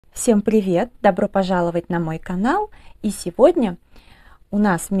Всем привет! Добро пожаловать на мой канал. И сегодня у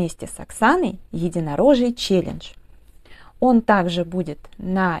нас вместе с Оксаной Единорожий челлендж. Он также будет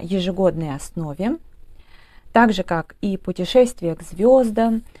на ежегодной основе, так же как и путешествие к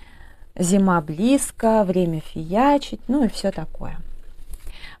звездам, зима близко, время фиячить, ну и все такое.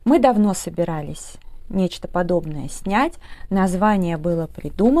 Мы давно собирались нечто подобное снять, название было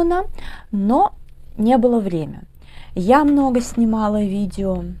придумано, но не было времени. Я много снимала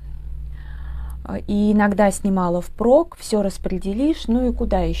видео, и иногда снимала впрок, все распределишь, ну и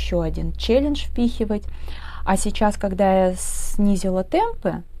куда еще один челлендж впихивать. А сейчас, когда я снизила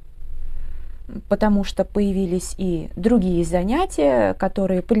темпы, потому что появились и другие занятия,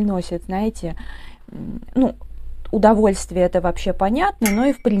 которые приносят, знаете, ну, удовольствие, это вообще понятно, но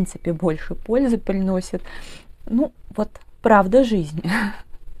и в принципе больше пользы приносит. Ну, вот правда жизни.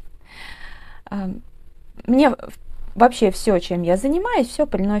 Мне вообще все, чем я занимаюсь, все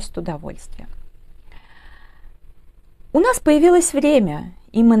приносит удовольствие. У нас появилось время,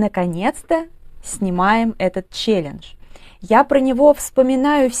 и мы наконец-то снимаем этот челлендж. Я про него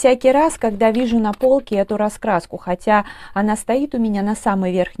вспоминаю всякий раз, когда вижу на полке эту раскраску, хотя она стоит у меня на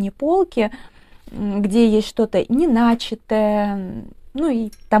самой верхней полке, где есть что-то неначатое, ну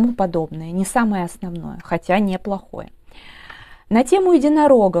и тому подобное, не самое основное, хотя неплохое. На тему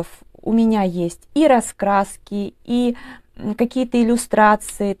единорогов у меня есть и раскраски, и какие-то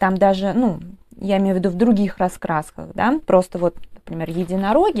иллюстрации, там даже, ну, я имею в виду в других раскрасках, да, просто вот, например,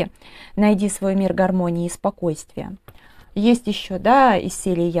 единороги, найди свой мир гармонии и спокойствия. Есть еще, да, из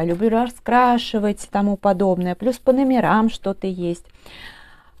серии «Я люблю раскрашивать» и тому подобное, плюс по номерам что-то есть.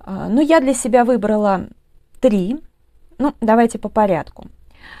 Но я для себя выбрала 3, ну, давайте по порядку.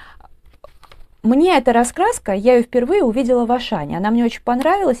 Мне эта раскраска, я ее впервые увидела в Ашане, она мне очень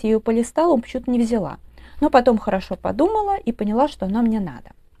понравилась, я ее полистала, почему-то не взяла. Но потом хорошо подумала и поняла, что она мне надо.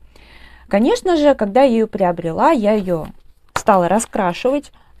 Конечно же, когда я ее приобрела, я ее стала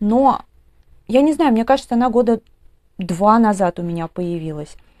раскрашивать, но, я не знаю, мне кажется, она года 2 назад у меня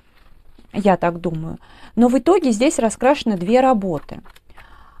появилась, я так думаю. Но в итоге здесь раскрашены 2 работы.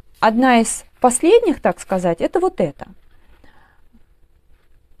 Одна из последних, так сказать, это вот эта.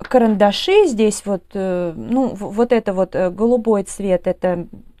 Карандаши здесь вот, ну, вот это вот голубой цвет, это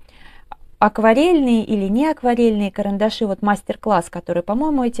акварельные или не акварельные карандаши, вот мастер-класс, который,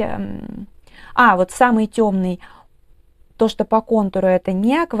 по-моему, эти... вот самый темный, то, что по контуру, это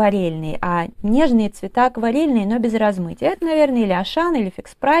не акварельный, а нежные цвета акварельные, но без размытия. Это, наверное, или Ашан, или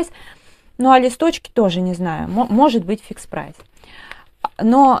фикс-прайс. Ну, а листочки тоже не знаю, может быть фикс-прайс.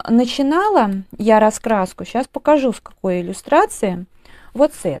 Но начинала я раскраску, сейчас покажу, с какой иллюстрации,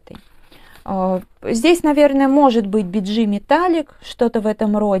 вот с этой. Здесь, наверное, может быть биджи металлик, что-то в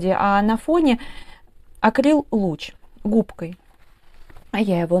этом роде, а на фоне акрил луч губкой.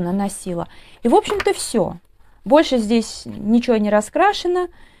 Я его наносила. И, в общем-то, все. Больше здесь ничего не раскрашено.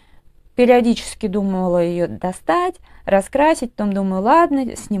 Периодически думала ее достать, раскрасить. Потом думаю,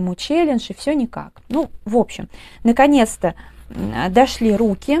 ладно, сниму челлендж, и все никак. Ну, в общем, наконец-то дошли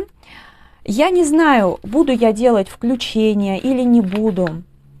руки. Я не знаю, буду я делать включение или не буду.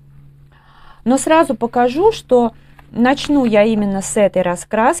 Но сразу покажу, что начну я именно с этой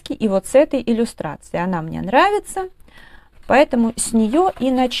раскраски и вот с этой иллюстрации. Она мне нравится, поэтому с нее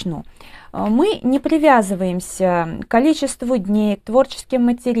и начну. Мы не привязываемся к количеству дней, к творческим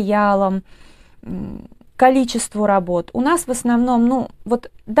материалам, количеству работ. У нас в основном, ну,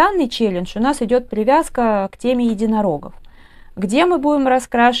 вот данный челлендж, у нас идет привязка к теме единорогов. Где мы будем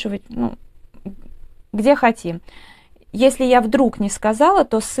раскрашивать, ну, где хотим. Если я вдруг не сказала,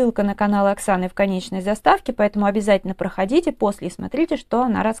 то ссылка на канал Оксаны в конечной заставке, поэтому обязательно проходите после и смотрите, что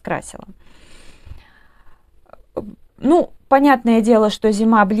она раскрасила. Ну, понятное дело, что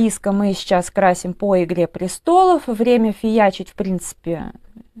зима близко, мы сейчас красим по «Игре престолов», время фиячить, в принципе,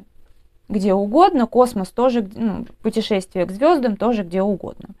 где угодно, космос тоже, ну, путешествие к звездам тоже где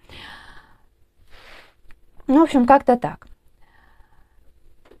угодно. Ну, в общем, как-то так.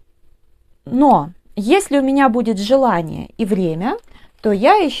 Но если у меня будет желание и время, то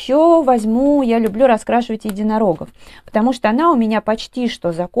я еще возьму, я люблю раскрашивать единорогов, потому что она у меня почти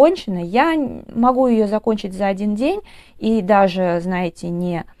что закончена. Я могу ее закончить за 1 день и даже, знаете,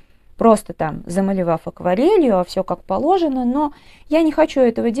 не просто там замалевав акварелью, а все как положено, но я не хочу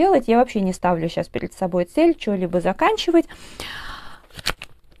этого делать, я вообще не ставлю сейчас перед собой цель что-либо заканчивать.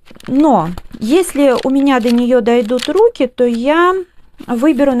 Но если у меня до нее дойдут руки, то я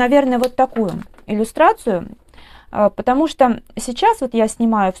выберу, наверное, вот такую иллюстрацию, потому что сейчас вот я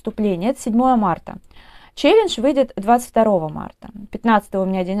снимаю вступление, это 7 марта. Челлендж выйдет 22 марта. 15 у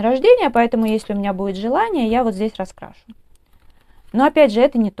меня день рождения, поэтому если у меня будет желание, я вот здесь раскрашу. Но опять же,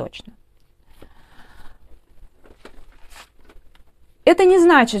 это не точно. Это не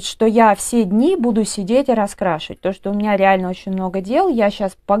значит, что я все дни буду сидеть и раскрашивать, потому что у меня реально очень много дел. Я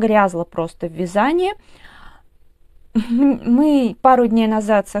сейчас погрязла просто в вязании. Мы пару дней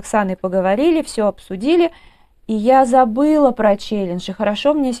назад с Оксаной поговорили, все обсудили, и я забыла про челлендж. И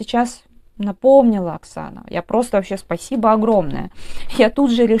хорошо мне сейчас напомнила Оксана. Я просто вообще спасибо огромное. Я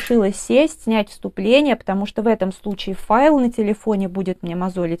тут же решила сесть, снять вступление, потому что в этом случае файл на телефоне будет мне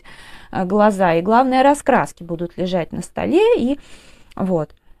мозолить глаза. И главное, раскраски будут лежать на столе. И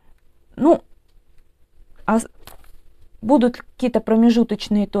вот. Ну, а будут какие-то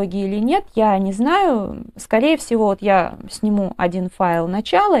промежуточные итоги или нет, я не знаю. Скорее всего, вот я сниму один файл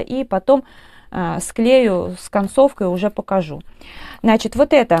начала и потом склею с концовкой, уже покажу. Значит,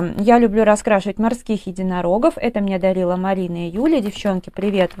 вот это я люблю раскрашивать морских единорогов. Это мне дарила Марина и Юля. Девчонки,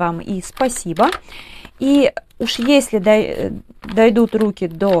 привет вам и спасибо. И уж если дойдут руки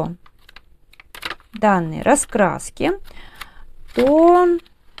до данной раскраски, то...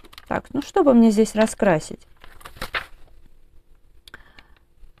 Так, ну что бы мне здесь раскрасить?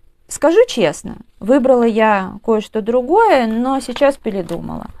 Скажу честно, выбрала я кое-что другое, но сейчас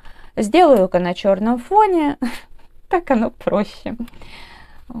передумала. Сделаю-ка на черном фоне, так оно проще.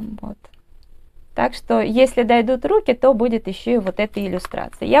 Вот. Так что, если дойдут руки, то будет еще и вот эта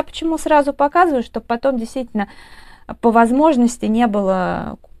иллюстрация. Я почему сразу показываю, чтобы потом действительно по возможности не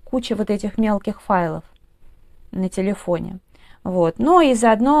было кучи вот этих мелких файлов на телефоне. Вот. Но и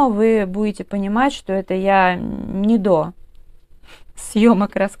заодно вы будете понимать, что это я не до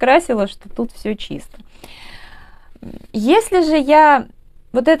съемок раскрасила, что тут все чисто. Если же я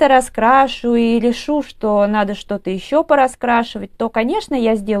вот это раскрашу и решу, что надо что-то еще пораскрашивать, то, конечно,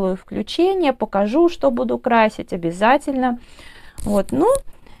 я сделаю включение, покажу, что буду красить обязательно. Вот, ну,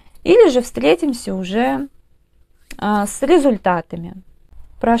 или же встретимся уже с результатами.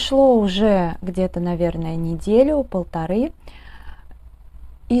 Прошло уже где-то, наверное, неделю-полторы.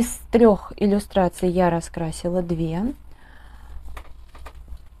 Из 3 иллюстраций я раскрасила 2.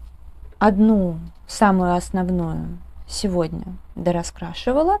 Одну, самую основную, сегодня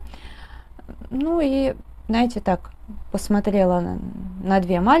дораскрашивала. Ну и, знаете, так, посмотрела на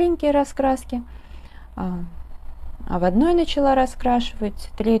 2 маленькие раскраски, а в одной начала раскрашивать.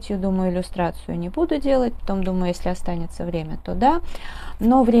 3-ю, думаю, иллюстрацию не буду делать. Потом, думаю, если останется время, то да.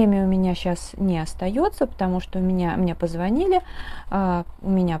 Но время у меня сейчас не остается, потому что мне позвонили, у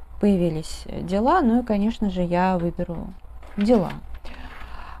меня появились дела. Ну и, конечно же, я выберу дела.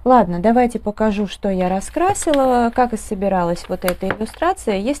 Ладно, давайте покажу, что я раскрасила, как и собиралась вот эта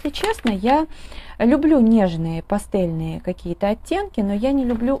иллюстрация. Если честно, я люблю нежные пастельные какие-то оттенки, но я не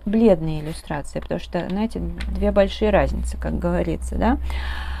люблю бледные иллюстрации, потому что, знаете, 2 большие разницы, как говорится, да.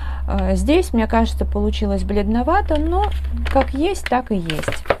 Здесь, мне кажется, получилось бледновато, но как есть, так и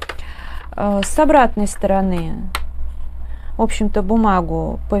есть. С обратной стороны, в общем-то,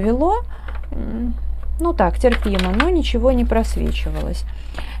 бумагу повело, ну так, терпимо, но ничего не просвечивалось.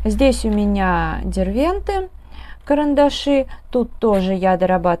 Здесь у меня дервенты, карандаши. Тут тоже я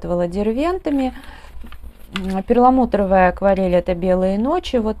дорабатывала дервентами. Перламутровая акварель — это белые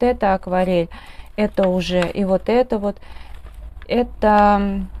ночи. Вот эта акварель — это уже и вот это вот.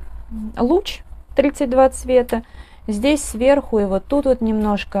 Это луч 32 цвета. Здесь сверху и вот тут вот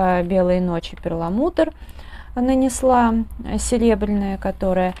немножко белые ночи перламутр нанесла, серебряная,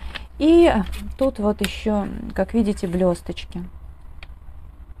 которая. И тут вот еще, как видите, блесточки.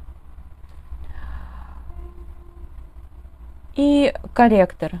 И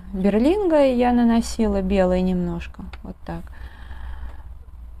корректор Берлинга я наносила белый немножко, вот так.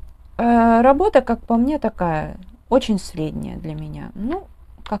 Работа, как по мне, такая, очень средняя для меня. Ну,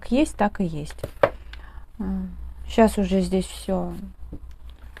 как есть, так и есть. Сейчас уже здесь все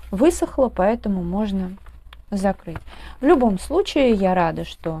высохло, поэтому можно закрыть. В любом случае, я рада,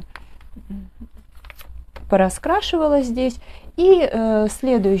 что пораскрашивала здесь. И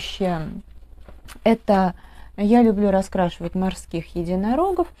следующее, это... Я люблю раскрашивать морских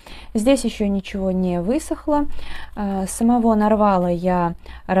единорогов. Здесь еще ничего не высохло. Самого нарвала я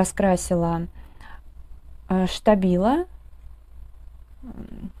раскрасила штабила.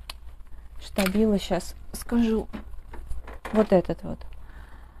 Штабила, сейчас скажу. Вот этот вот.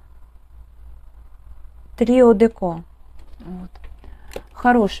 Трио Деко. Вот.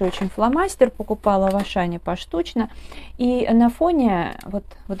 Хороший очень фломастер, покупала в Ашане поштучно. И на фоне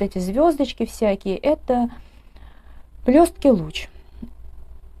вот эти звездочки всякие, это блестки луч.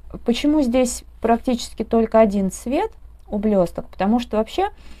 Почему здесь практически только один цвет у блесток? Потому что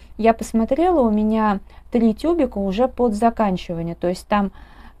вообще я посмотрела, у меня 3 тюбика уже под заканчивание. То есть там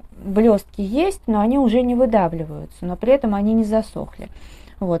блестки есть, но они уже не выдавливаются, но при этом они не засохли.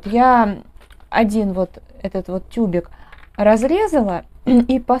 Вот, я один вот этот вот тюбик разрезала,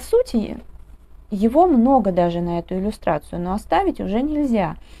 и по сути его много даже на эту иллюстрацию, но оставить уже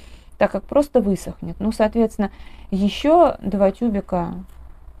нельзя, так как просто высохнет. Ну, соответственно, еще 2 тюбика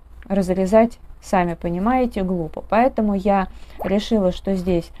разрезать, сами понимаете, глупо. Поэтому я решила, что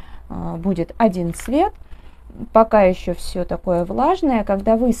здесь будет один цвет. Пока еще все такое влажное,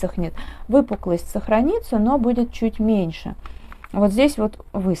 когда высохнет, выпуклость сохранится, но будет чуть меньше. Вот здесь вот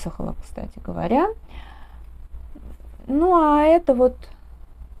высохло, кстати говоря. Ну, а это вот,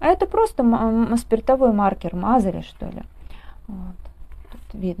 это просто спиртовой маркер мазали, что ли. Вот,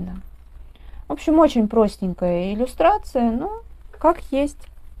 тут видно. В общем, очень простенькая иллюстрация, но как есть.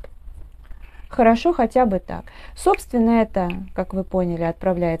 Хорошо хотя бы так. Собственно, это, как вы поняли,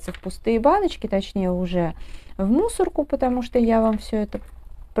 отправляется в пустые баночки, точнее уже в мусорку, потому что я вам все это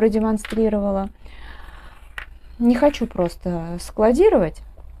продемонстрировала. Не хочу просто складировать.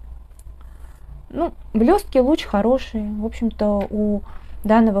 Ну, блестки луч хороший. В общем-то, у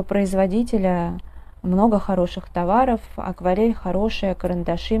данного производителя много хороших товаров. Акварель хорошая,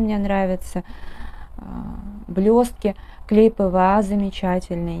 карандаши мне нравятся, блестки. Клей ПВА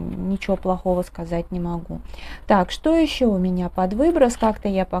замечательный, ничего плохого сказать не могу. Так, что еще у меня под выброс? Как-то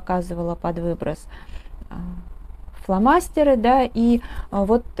я показывала под выброс фломастеры, да, и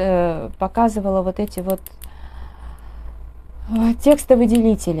вот показывала вот эти вот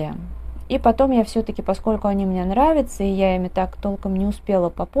текстовыделители. И потом я все-таки, поскольку они мне нравятся, и я ими так толком не успела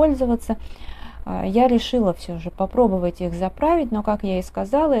попользоваться, я решила все же попробовать их заправить, но, как я и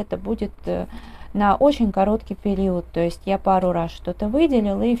сказала, это будет на очень короткий период, то есть я пару раз что-то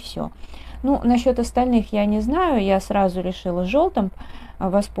выделила и все. Ну, насчет остальных я не знаю, я сразу решила желтым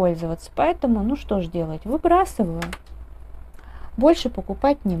воспользоваться, поэтому, ну что ж делать, выбрасываю. Больше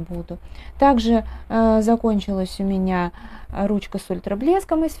покупать не буду. Также закончилась у меня ручка с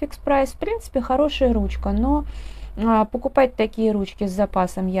ультраблеском из Fix Price. В принципе, хорошая ручка, но покупать такие ручки с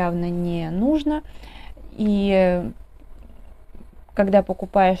запасом явно не нужно. И когда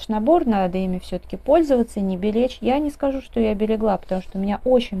покупаешь набор, надо ими все-таки пользоваться, не беречь. Я не скажу, что я берегла, потому что у меня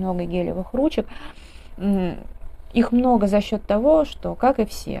очень много гелевых ручек. Их много за счет того, что, как и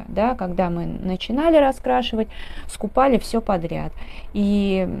все, да, когда мы начинали раскрашивать, скупали все подряд.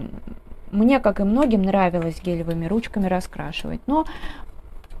 И мне, как и многим, нравилось гелевыми ручками раскрашивать. Но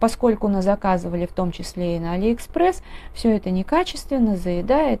поскольку нас заказывали в том числе и на Алиэкспресс, все это некачественно,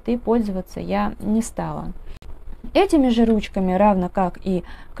 заедает, и пользоваться я не стала. Этими же ручками, равно как и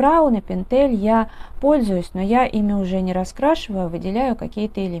Краун и Пентель, я пользуюсь, но я ими уже не раскрашиваю, а выделяю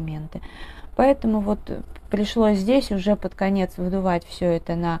какие-то элементы. Поэтому вот пришлось здесь уже под конец выдувать все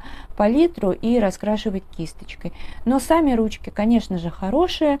это на палитру и раскрашивать кисточкой. Но сами ручки, конечно же,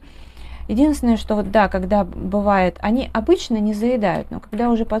 хорошие. Единственное, что вот да, когда бывает, они обычно не заедают, но когда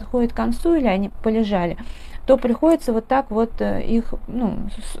уже подходит к концу или они полежали, то приходится вот так вот их, ну,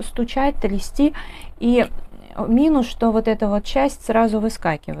 стучать, трясти. И минус, что вот эта вот часть сразу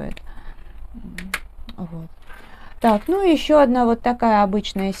выскакивает. Вот. Так, ну и еще одна вот такая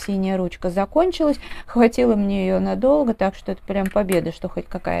обычная синяя ручка закончилась. Хватило мне ее надолго, так что это прям победа, что хоть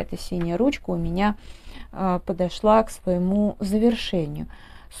какая-то синяя ручка у меня подошла к своему завершению.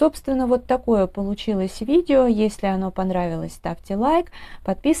 Собственно, вот такое получилось видео. Если оно понравилось, ставьте лайк,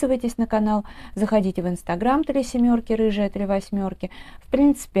 подписывайтесь на канал, заходите в Инстаграм 3 семерки, рыжая 3 восьмерки. В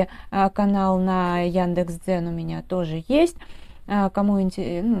принципе, канал на Яндекс.Дзен у меня тоже есть. Кому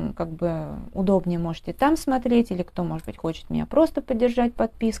ну, как бы удобнее, можете там смотреть, или кто, может быть, хочет меня просто поддержать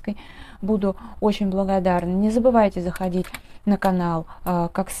подпиской, буду очень благодарна. Не забывайте заходить на канал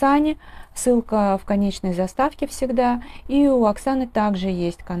к Оксане, ссылка в конечной заставке всегда, и у Оксаны также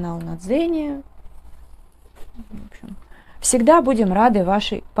есть канал на Дзене. В общем, всегда будем рады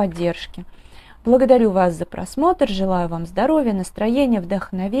вашей поддержке. Благодарю вас за просмотр, желаю вам здоровья, настроения,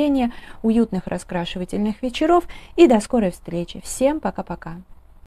 вдохновения, уютных раскрашивательных вечеров и до скорой встречи. Всем пока-пока!